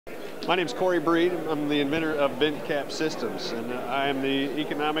My name's Corey Breed. I'm the inventor of vent cap systems, and I am the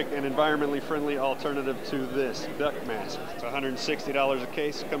economic and environmentally friendly alternative to this duct mask. It's $160 a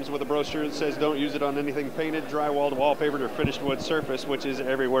case. It comes with a brochure that says don't use it on anything painted, drywalled, wallpapered, or finished wood surface, which is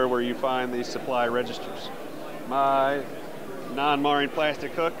everywhere where you find these supply registers. My non-marring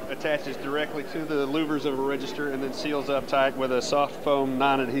plastic hook attaches directly to the louvers of a register and then seals up tight with a soft foam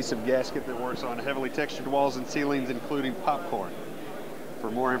non-adhesive gasket that works on heavily textured walls and ceilings, including popcorn. For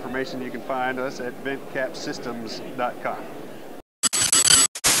more information, you can find us at ventcapsystems.com.